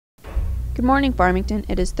Good morning, Farmington.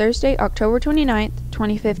 It is Thursday, October 29th,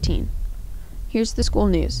 2015. Here's the school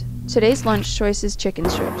news. Today's lunch choice is chicken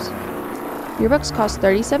strips. Yearbooks cost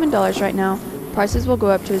 $37 right now. Prices will go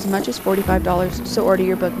up to as much as $45, so order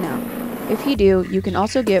your book now. If you do, you can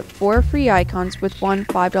also get 4 free icons with one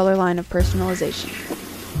 $5 line of personalization.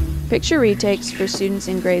 Picture retakes for students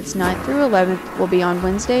in grades 9th through 11th will be on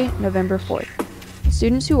Wednesday, November 4th.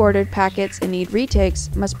 Students who ordered packets and need retakes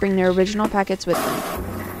must bring their original packets with them.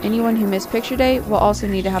 Anyone who missed picture day will also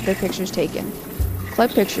need to have their pictures taken. Club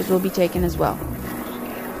pictures will be taken as well.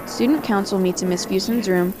 Student council meets in Ms. Fuson's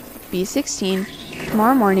room, B16,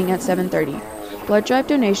 tomorrow morning at 7:30. Blood drive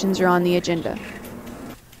donations are on the agenda.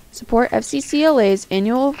 Support FCCLA's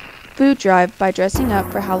annual food drive by dressing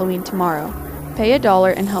up for Halloween tomorrow. Pay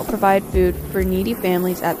 $1 and help provide food for needy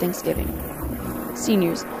families at Thanksgiving.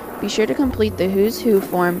 Seniors, be sure to complete the Who's Who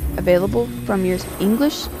form available from your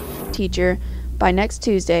English teacher by next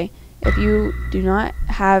Tuesday. If you do not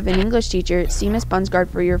have an English teacher, see Ms. Bunsgard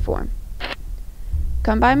for your form.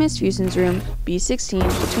 Come by Ms. Fuson's room, B16,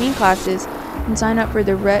 between classes and sign up for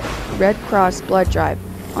the Red Cross Blood Drive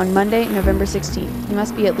on Monday, November 16th. You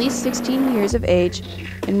must be at least 16 years of age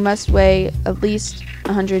and must weigh at least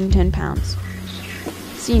 110 pounds.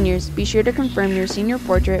 Seniors, be sure to confirm your senior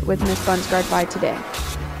portrait with Ms. Bunsgard by today.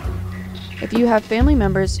 If you have family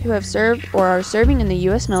members who have served or are serving in the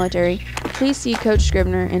U.S. military, please see Coach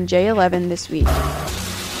Scribner in J11 this week.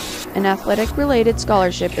 An athletic-related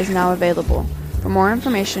scholarship is now available. For more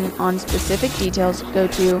information on specific details, go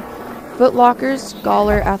to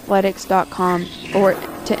footlockerscholarathletics.com or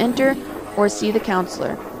to enter or see the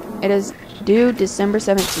counselor. It is due December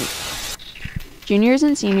 17th. Juniors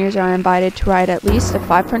and seniors are invited to write at least a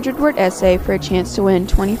 500-word essay for a chance to win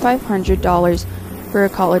 $2,500 for a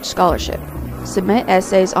college scholarship. Submit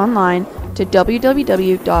essays online to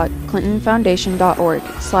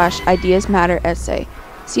www.clintonfoundation.org/ideasmatteressay.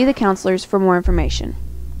 See the counselors for more information.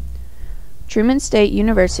 Truman State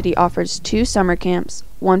University offers 2 summer camps.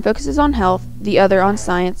 One focuses on health, the other on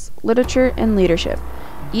science, literature, and leadership.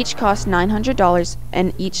 Each costs $900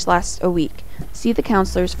 and each lasts a week. See the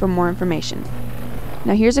counselors for more information.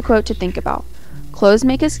 Now here's a quote to think about. Clothes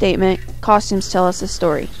make a statement, costumes tell us a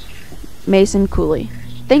story. Mason Cooley.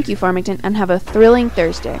 Thank you, Farmington, and have a thrilling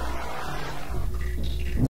Thursday.